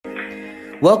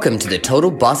Welcome to the Total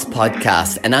Boss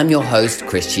Podcast, and I'm your host,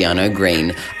 Cristiano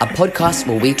Green, a podcast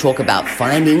where we talk about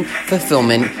finding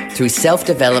fulfillment through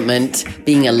self-development,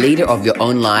 being a leader of your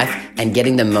own life, and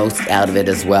getting the most out of it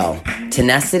as well.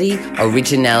 Tenacity,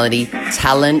 originality,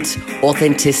 talent,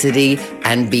 authenticity,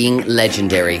 and being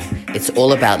legendary. It's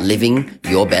all about living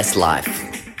your best life.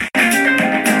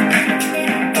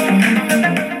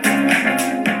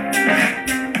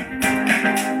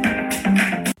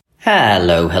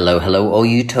 Hello, all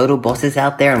you total bosses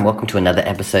out there, and welcome to another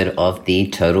episode of the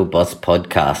Total Boss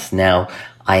Podcast. Now,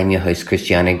 I am your host,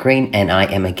 Cristiano Green, and I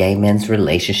am a gay men's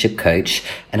relationship coach,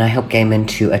 and I help gay men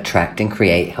to attract and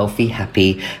create healthy,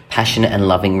 happy, passionate, and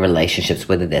loving relationships,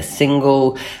 whether they're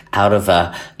single, out of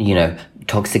a,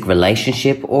 toxic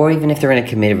relationship, or even if they're in a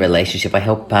committed relationship. I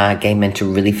help gay men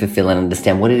to really fulfill and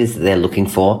understand what it is that they're looking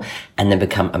for, and then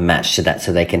become a match to that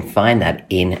so they can find that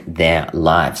in their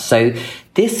lives. So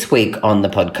this week on the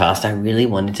podcast, I really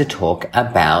wanted to talk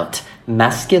about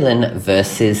masculine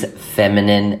versus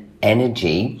feminine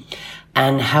energy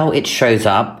and how it shows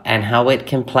up and how it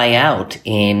can play out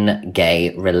in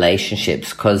gay relationships,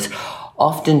 because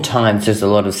oftentimes there's a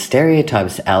lot of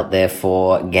stereotypes out there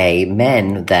for gay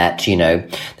men that,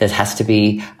 there has to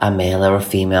be a male or a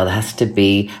female, there has to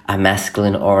be a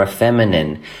masculine or a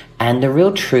feminine. And the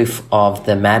real truth of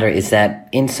the matter is that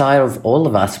inside of all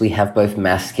of us, we have both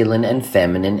masculine and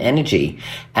feminine energy.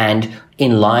 And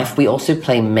in life, we also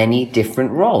play many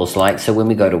different roles. So when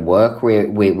we go to work,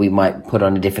 we might put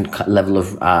on a different level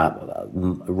of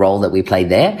role that we play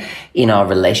there. In our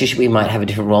relationship, we might have a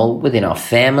different role. Within our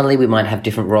family, we might have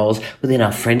different roles. Within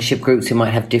our friendship groups, we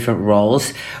might have different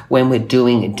roles. When we're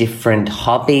doing different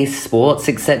hobbies, sports,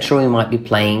 etc., we might be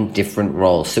playing different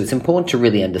roles. So it's important to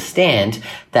really understand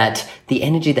that the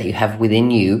energy that you have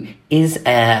within you is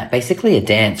basically a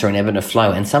dance or an ebb and a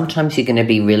flow. And sometimes you're going to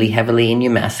be really heavily in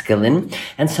your masculine,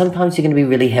 and sometimes you're going to be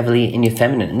really heavily in your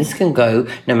feminine. And this can go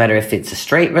no matter if it's a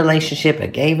straight relationship, a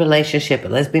gay relationship, a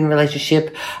lesbian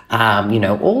relationship,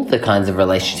 all the kinds of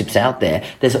relationships out there.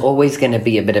 There's always going to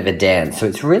be a bit of a dance. So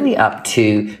it's really up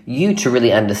to you to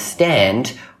really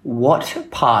understand what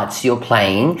parts you're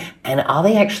playing, and are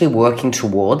they actually working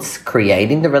towards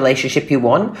creating the relationship you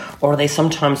want, or are they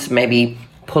sometimes maybe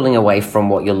pulling away from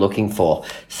what you're looking for?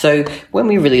 So when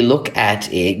we really look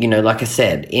at it, like I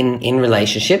said, in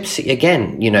relationships,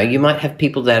 again, you might have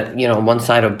people that, on one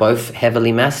side are both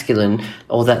heavily masculine,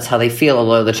 or that's how they feel a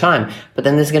lot of the time. But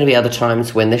then there's going to be other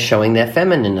times when they're showing their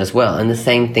feminine as well. And the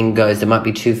same thing goes, there might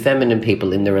be two feminine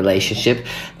people in the relationship,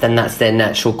 then that's their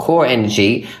natural core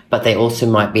energy, but they also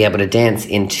might be able to dance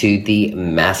into the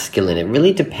masculine. It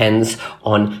really depends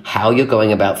on how you're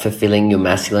going about fulfilling your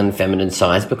masculine and feminine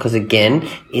sides, because again,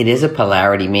 it is a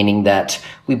polarity, meaning that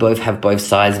we both have both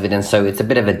sides of it. And so it's a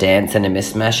bit of a dance and a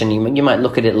mismatch. And you might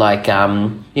look at it like,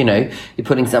 you're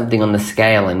putting something on the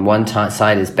scale and one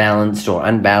side is balanced or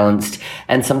unbalanced.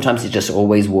 And sometimes it just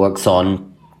always works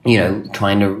on,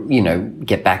 trying to,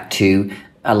 get back to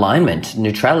alignment,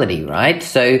 neutrality, right?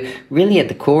 So really at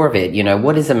the core of it,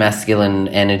 what is a masculine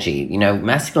energy?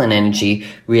 Masculine energy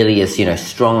really is,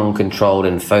 strong, controlled,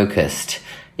 and focused.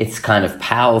 It's kind of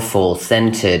powerful,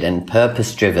 centered, and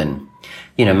purpose-driven.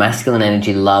 Masculine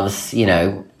energy loves,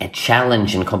 a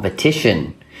challenge and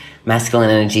competition.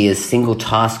 Masculine energy is single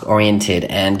task-oriented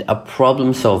and a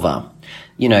problem solver.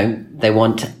 They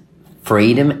want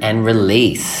freedom and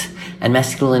release. And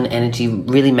masculine energy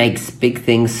really makes big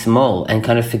things small and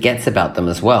kind of forgets about them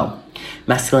as well.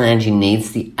 Masculine energy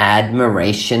needs the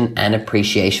admiration and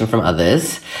appreciation from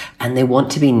others, and they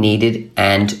want to be needed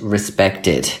and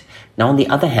respected. Now, on the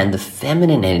other hand, the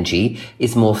feminine energy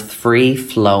is more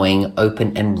free-flowing,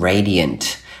 open, and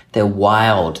radiant. They're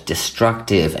wild,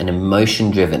 destructive, and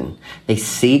emotion-driven. They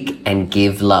seek and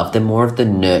give love. They're more of the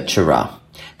nurturer.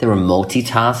 They're a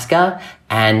multitasker,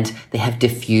 and they have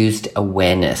diffused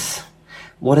awareness.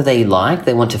 What are they like?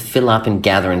 They want to fill up and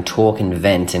gather and talk and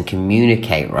vent and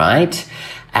communicate, right?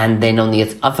 And then on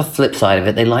the other flip side of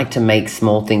it, they like to make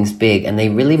small things big, and they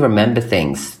really remember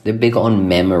things. They're big on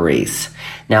memories.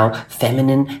 Now,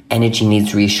 feminine energy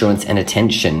needs reassurance and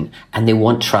attention, and they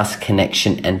want trust,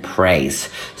 connection, and praise.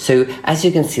 So as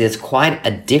you can see, there's quite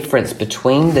a difference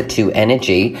between the two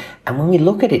energy. And when we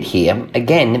look at it here,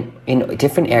 again, in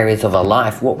different areas of our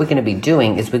life, what we're going to be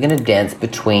doing is we're going to dance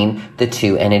between the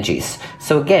two energies.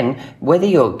 So again, whether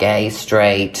you're gay,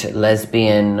 straight,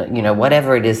 lesbian,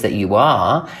 whatever it is that you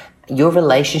are, your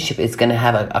relationship is going to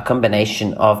have a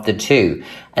combination of the two.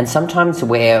 And sometimes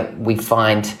where we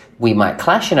find we might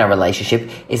clash in our relationship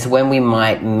is when we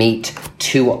might meet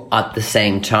two at the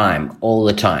same time, all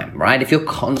the time, right? If you're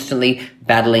constantly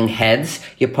battling heads,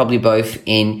 you're probably both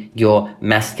in your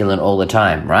masculine all the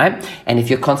time, right? And if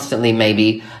you're constantly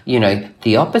maybe,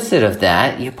 the opposite of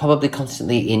that, you're probably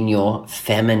constantly in your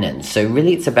feminine. So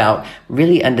really it's about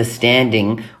really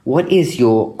understanding what is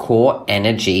your core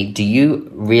energy. Do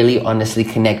you really honestly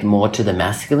connect more to the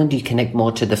masculine? Do you connect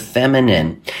more to the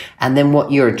feminine? And then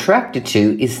what you're attracted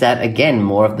to is that, again,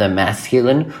 more of the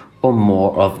masculine or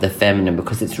more of the feminine,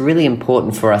 because it's really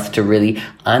important for us to really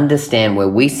understand where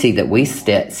we see that we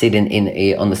sit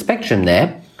in on the spectrum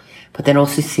there, but then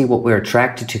also see what we're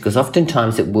attracted to, because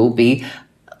oftentimes it will be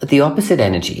the opposite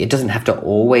energy. It doesn't have to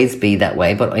always be that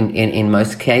way, but in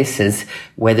most cases,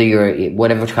 whether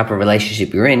whatever type of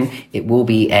relationship you're in, it will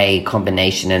be a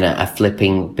combination and a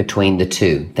flipping between the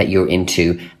two that you're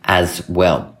into as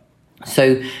well.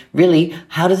 So really,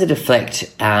 how does it affect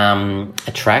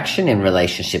attraction in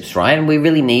relationships, right? And we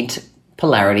really need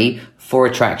polarity for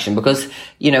attraction, because,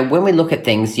 when we look at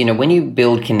things, when you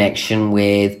build connection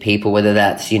with people, whether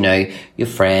that's, your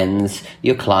friends,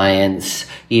 your clients,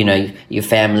 your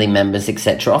family members,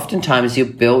 etc., oftentimes you're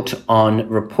built on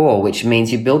rapport, which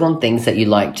means you build on things that you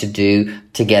like to do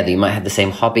together. You might have the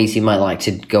same hobbies. You might like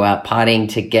to go out partying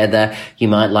together. You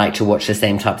might like to watch the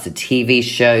same types of TV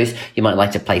shows. You might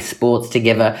like to play sports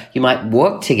together. You might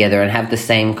work together and have the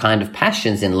same kind of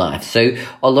passions in life. So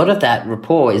a lot of that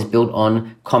rapport is built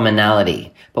on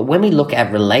commonality. But when we look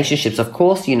at relationships, of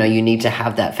course, you need to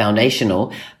have that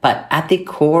foundational, but at the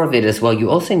core of it as well, you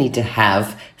also need to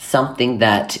have something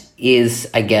that is,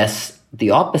 I guess,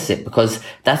 the opposite, because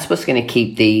that's what's going to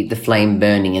keep the flame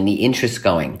burning and the interest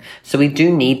going. So we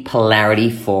do need polarity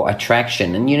for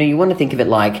attraction. And, you want to think of it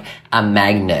like a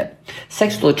magnet.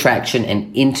 Sexual attraction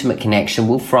and intimate connection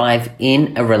will thrive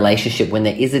in a relationship when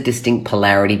there is a distinct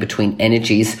polarity between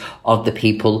energies of the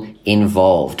people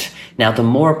involved. Now, the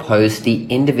more opposed the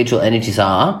individual energies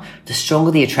are, the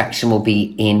stronger the attraction will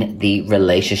be in the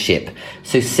relationship.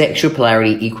 So sexual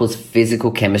polarity equals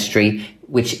physical chemistry,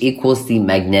 which equals the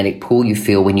magnetic pull you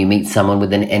feel when you meet someone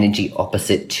with an energy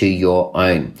opposite to your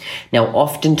own. Now,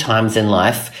 oftentimes in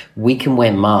life, we can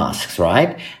wear masks,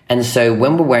 right? And so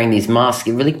when we're wearing these masks,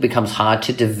 it really becomes hard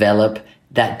to develop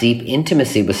that deep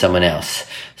intimacy with someone else.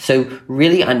 So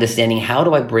really understanding, how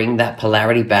do I bring that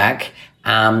polarity back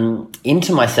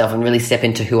into myself and really step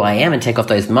into who I am and take off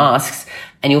those masks,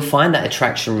 and you'll find that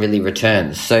attraction really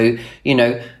returns. So,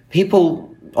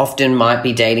 people often might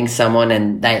be dating someone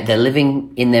and they're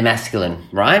living in their masculine,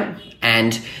 right?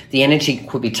 And the energy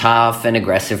could be tough and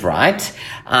aggressive, right?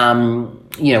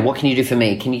 What can you do for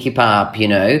me? Can you keep up?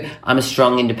 I'm a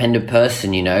strong, independent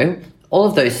person, all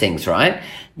of those things, right?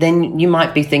 Then you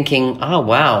might be thinking, oh,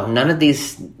 wow, none of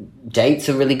these dates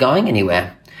are really going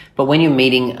anywhere. But when you're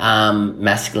meeting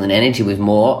masculine energy with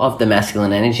more of the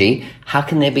masculine energy, how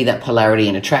can there be that polarity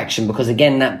and attraction? Because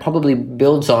again, that probably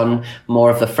builds on more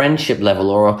of the friendship level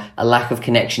or a lack of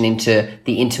connection into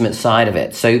the intimate side of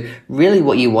it. So really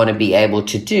what you want to be able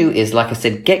to do is, like I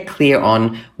said, get clear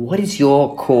on what is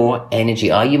your core energy.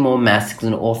 Are you more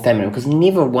masculine or feminine? Because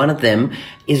neither one of them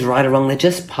is right or wrong. They're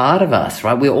just part of us,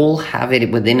 right? We all have it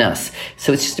within us.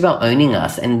 So it's just about owning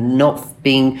us and not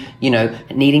being,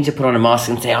 needing to put on a mask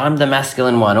and say, I'm the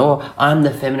masculine one or I'm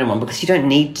the feminine one, because you don't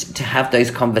need to have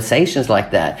those conversations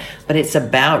like that. But it's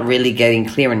about really getting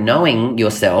clear and knowing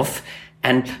yourself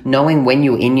and knowing when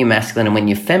you're in your masculine and when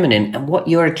you're feminine, and what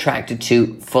you're attracted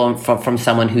to from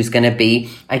someone who's going to be,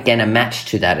 again, a match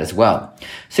to that as well.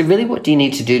 So really, what do you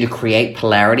need to do to create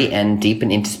polarity and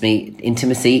deepen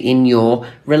intimacy in your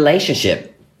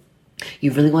relationship?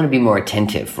 You really want to be more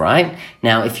attentive, right?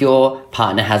 Now, if your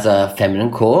partner has a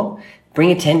feminine core, bring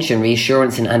attention,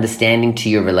 reassurance, and understanding to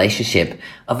your relationship.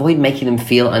 Avoid making them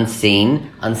feel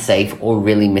unseen, unsafe, or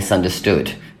really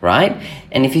misunderstood, right?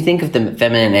 And if you think of the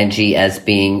feminine energy as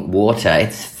being water,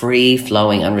 it's free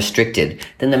flowing, unrestricted,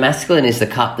 then the masculine is the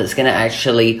cup that's going to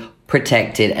actually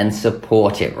protect it and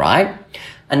support it, right?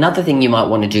 Another thing you might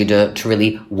want to do to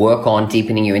really work on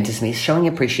deepening your intimacy is showing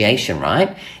appreciation,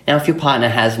 right? Now, if your partner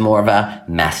has more of a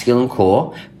masculine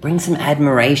core, bring some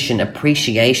admiration,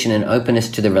 appreciation, and openness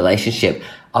to the relationship.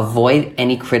 Avoid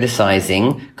any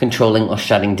criticizing, controlling, or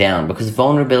shutting down, because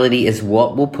vulnerability is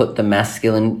what will put the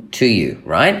masculine to you,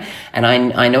 right? And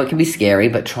I know it can be scary,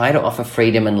 but try to offer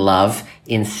freedom and love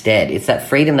instead. It's that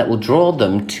freedom that will draw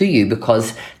them to you,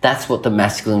 because that's what the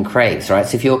masculine craves, right?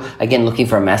 So if you're, again, looking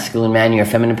for a masculine man, you're a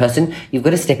feminine person, you've got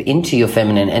to step into your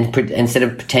feminine and instead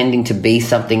of pretending to be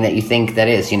something that you think that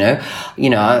is,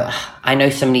 I know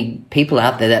so many people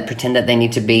out there that pretend that they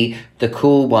need to be the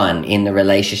cool one in the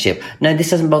relationship. No, this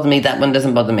doesn't bother me. That one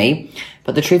doesn't bother me.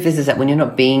 But the truth is that when you're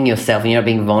not being yourself and you're not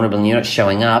being vulnerable and you're not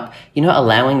showing up, you're not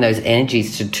allowing those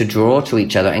energies to draw to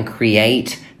each other and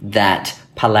create that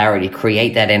polarity,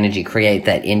 create that energy, create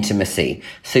that intimacy.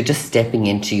 So just stepping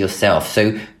into yourself.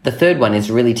 So the third one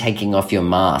is really taking off your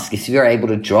mask. If you're able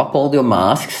to drop all your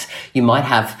masks, you might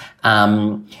have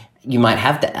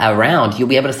that around, you'll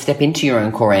be able to step into your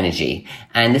own core energy.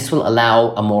 And this will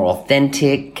allow a more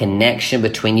authentic connection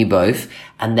between you both.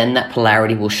 And then that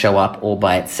polarity will show up all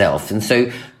by itself. And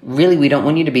so really, we don't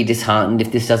want you to be disheartened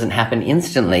if this doesn't happen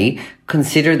instantly.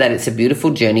 Consider that it's a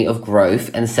beautiful journey of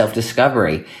growth and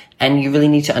self-discovery. And you really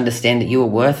need to understand that you are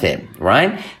worth it,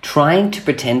 right? Trying to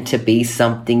pretend to be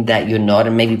something that you're not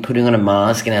and maybe putting on a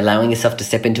mask and allowing yourself to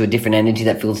step into a different energy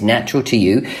that feels natural to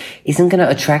you isn't going to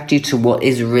attract you to what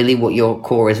is really what your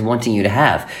core is wanting you to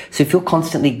have. So if you're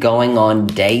constantly going on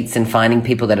dates and finding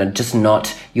people that are just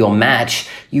not your match,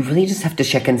 you really just have to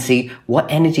check and see, what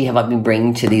energy have I been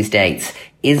bringing to these dates?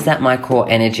 Is that my core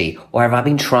energy? Or have I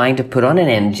been trying to put on an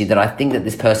energy that I think that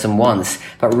this person wants,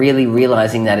 but really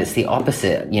realizing that it's the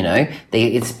opposite,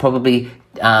 it's probably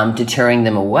deterring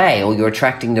them away, or you're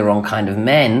attracting the wrong kind of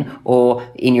men or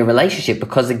in your relationship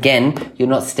because, again, you're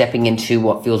not stepping into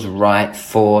what feels right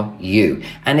for you.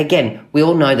 And again, we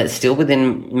all know that still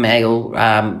within male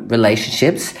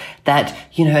relationships that,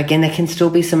 again, there can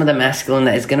still be some of the masculine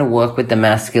that is going to work with the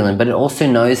masculine, but it also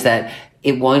knows that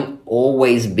it won't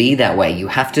always be that way. You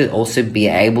have to also be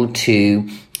able to,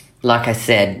 like I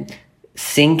said,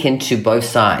 sink into both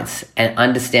sides and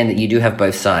understand that you do have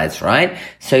both sides, right?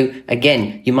 So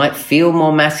again, you might feel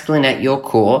more masculine at your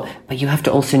core, but you have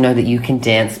to also know that you can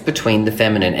dance between the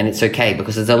feminine, and it's okay,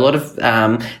 because there's a lot of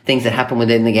things that happen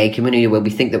within the gay community where we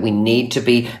think that we need to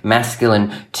be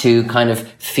masculine to kind of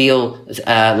feel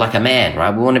like a man,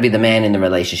 right? We want to be the man in the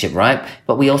relationship, right?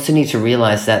 But we also need to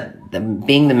realize that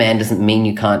being the man doesn't mean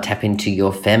you can't tap into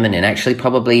your feminine. Actually,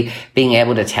 probably being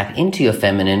able to tap into your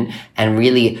feminine and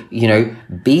really,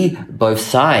 be both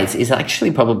sides is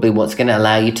actually probably what's going to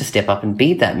allow you to step up and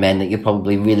be that man that you're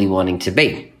probably really wanting to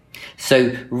be.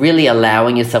 So really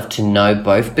allowing yourself to know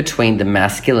both between the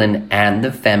masculine and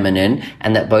the feminine,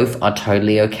 and that both are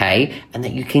totally okay, and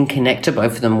that you can connect to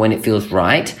both of them when it feels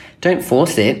right. Don't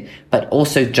force it, but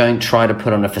also don't try to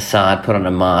put on a facade, put on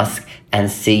a mask, and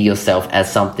see yourself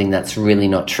as something that's really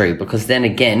not true. Because then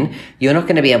again, you're not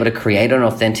going to be able to create an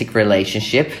authentic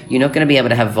relationship. You're not going to be able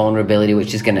to have vulnerability,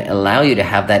 which is going to allow you to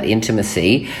have that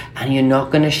intimacy. And you're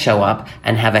not going to show up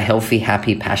and have a healthy,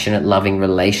 happy, passionate, loving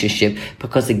relationship.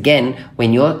 Because again,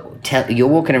 when you're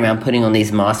walking around putting on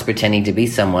these masks, pretending to be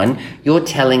someone, you're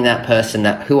telling that person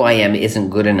that who I am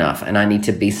isn't good enough and I need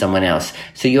to be someone else.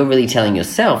 So you're really telling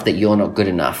yourself that you're not good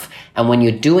enough. And when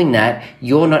you're doing that,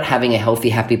 you're not having a healthy,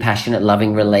 happy, passionate,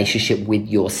 loving relationship with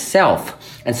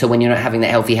yourself. And so when you're not having that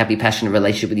healthy, happy, passionate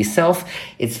relationship with yourself,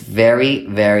 it's very,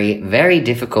 very, very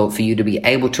difficult for you to be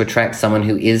able to attract someone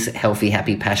who is healthy,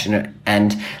 happy, passionate,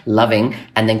 and loving,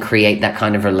 and then create that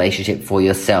kind of relationship for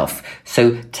yourself.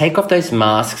 So take off those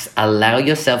masks, allow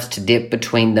yourselves to dip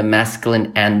between the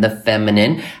masculine and the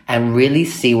feminine, and really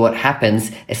see what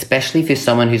happens, especially if you're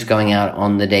someone who's going out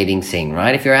on the dating scene,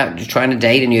 right? If you're out trying to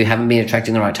date and you haven't been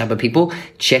attracting the right type of people,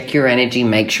 check your energy,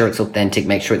 make sure it's authentic,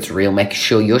 make sure it's real, make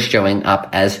sure you're showing up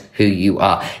as who you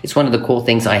are. It's one of the core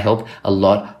things I help a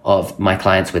lot of my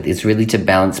clients with, is really to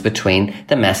balance between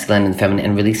the masculine and the feminine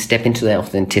and really step into their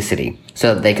authenticity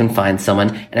so that they can find someone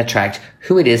and attract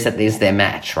who it is that is their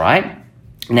match, right?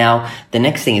 Now, the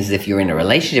next thing is if you're in a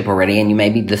relationship already and you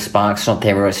maybe the spark's not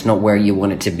there or it's not where you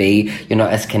want it to be, you're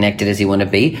not as connected as you want to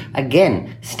be,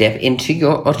 again, step into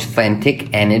your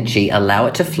authentic energy, allow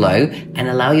it to flow, and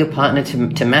allow your partner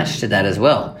to match to that as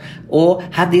well. Or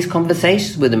have these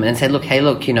conversations with them and say, look, hey,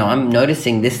 look, I'm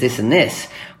noticing this, this, and this.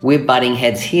 We're butting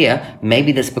heads here.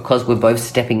 Maybe that's because we're both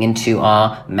stepping into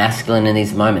our masculine in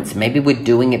these moments. Maybe we're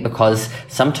doing it because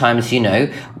sometimes,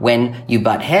 when you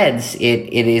butt heads, it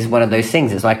is one of those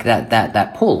things. It's like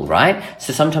that pull, right?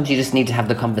 So sometimes you just need to have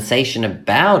the conversation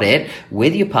about it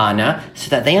with your partner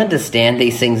so that they understand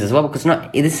these things as well, because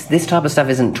this type of stuff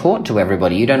isn't taught to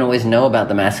everybody. You don't always know about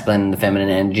the masculine and the feminine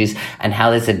energies and how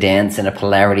there's a dance and a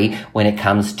polarity when it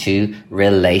comes to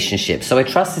relationships. So I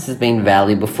trust this has been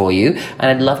valuable for you, and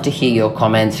I'd love love to hear your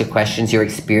comments, your questions, your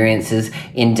experiences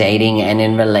in dating and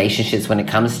in relationships when it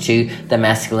comes to the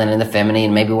masculine and the feminine,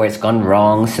 and maybe where it's gone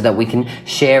wrong, so that we can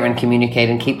share and communicate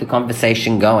and keep the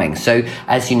conversation going. So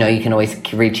as you know, you can always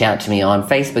reach out to me on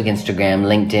Facebook, Instagram,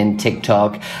 LinkedIn,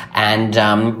 TikTok, and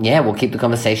we'll keep the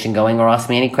conversation going, or ask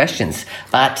me any questions.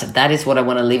 But that is what I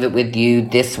want to leave it with you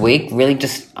this week. Really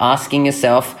just asking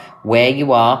yourself where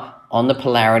you are on the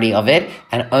polarity of it,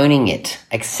 and owning it,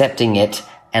 accepting it,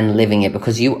 and living it,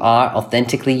 because you are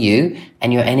authentically you,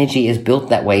 and your energy is built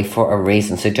that way for a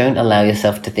reason. So don't allow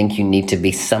yourself to think you need to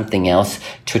be something else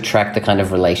to attract the kind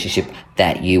of relationship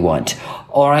that you want.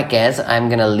 All right, guys, I'm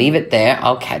going to leave it there.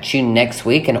 I'll catch you next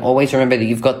week. And always remember that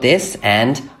you've got this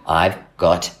and I've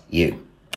got you.